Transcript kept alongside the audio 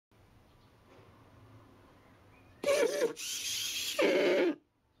If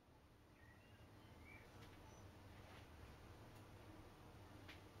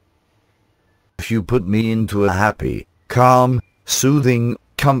you put me into a happy, calm, soothing,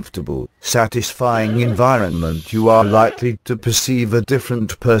 comfortable, satisfying environment, you are likely to perceive a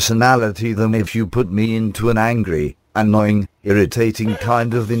different personality than if you put me into an angry, annoying, irritating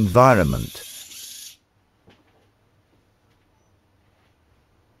kind of environment.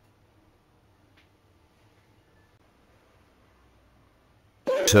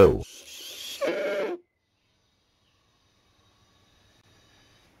 So,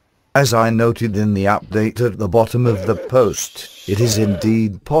 as I noted in the update at the bottom of the post, it is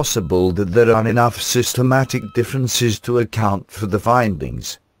indeed possible that there are enough systematic differences to account for the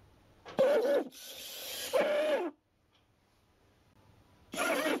findings.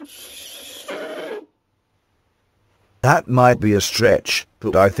 That might be a stretch,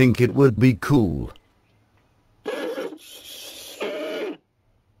 but I think it would be cool.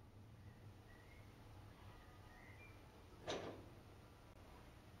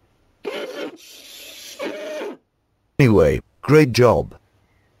 Anyway, great job.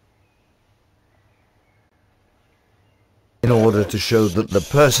 In order to show that the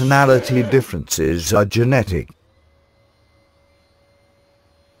personality differences are genetic,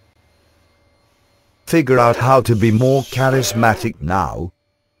 figure out how to be more charismatic now.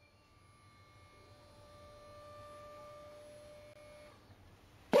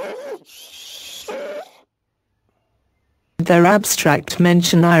 Their abstract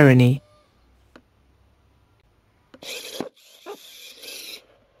mention irony.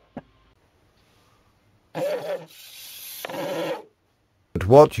 But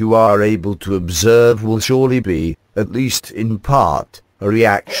what you are able to observe will surely be, at least in part, a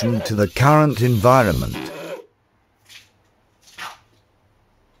reaction to the current environment.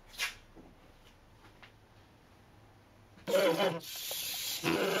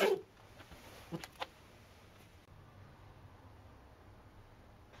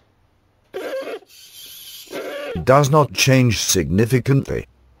 It does not change significantly.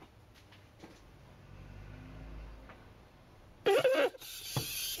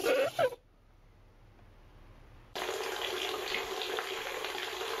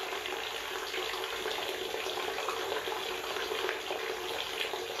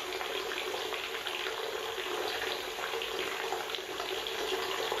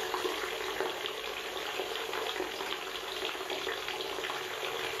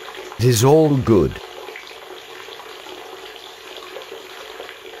 It is all good.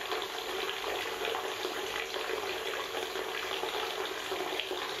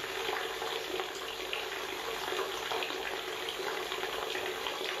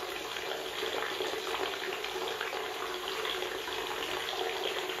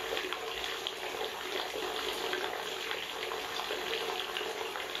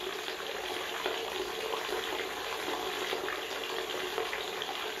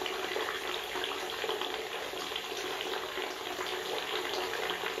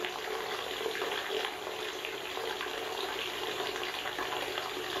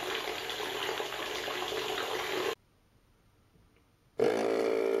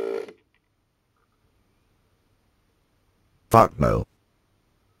 Fuck no.